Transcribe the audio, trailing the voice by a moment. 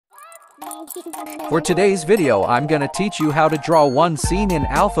For today's video, I'm gonna teach you how to draw one scene in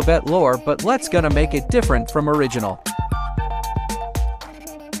Alphabet Lore, but let's gonna make it different from original.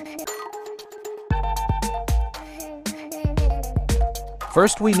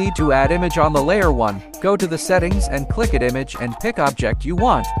 First, we need to add image on the layer 1. Go to the settings and click at image and pick object you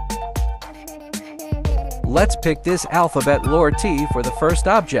want. Let's pick this Alphabet Lore T for the first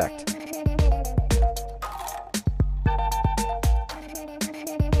object.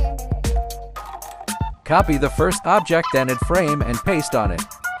 Copy the first object, then add frame and paste on it.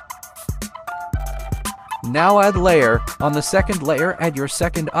 Now add layer. On the second layer, add your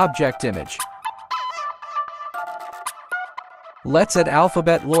second object image. Let's add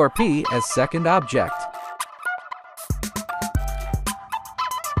Alphabet Lore P as second object.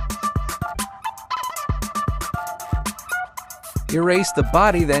 Erase the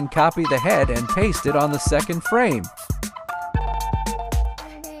body, then copy the head and paste it on the second frame.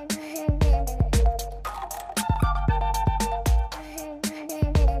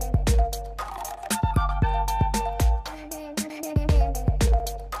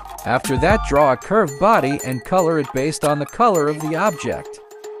 After that, draw a curved body and color it based on the color of the object.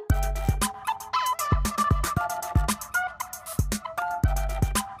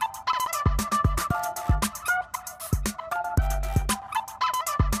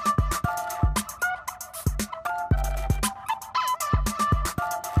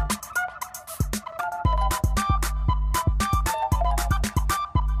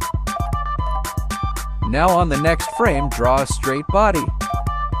 Now on the next frame, draw a straight body.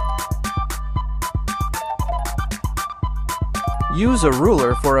 Use a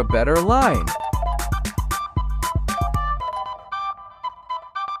ruler for a better line.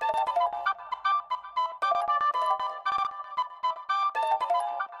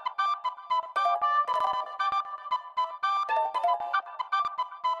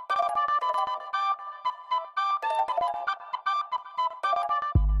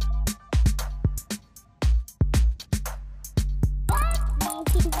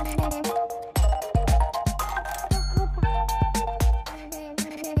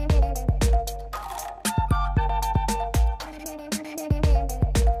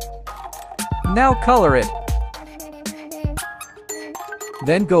 Now color it.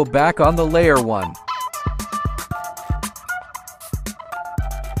 Then go back on the layer 1.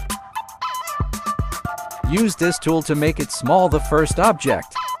 Use this tool to make it small, the first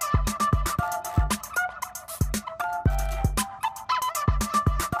object.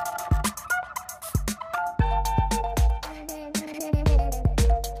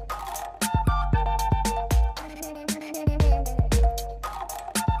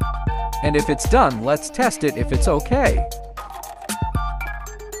 And if it's done, let's test it if it's okay.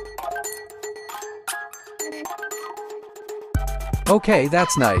 Okay,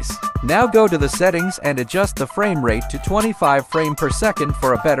 that's nice. Now go to the settings and adjust the frame rate to 25 frames per second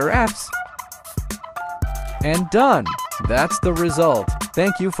for a better Fs. And done! That's the result.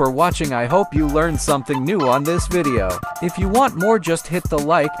 Thank you for watching. I hope you learned something new on this video. If you want more, just hit the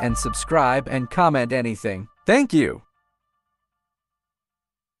like and subscribe and comment anything. Thank you!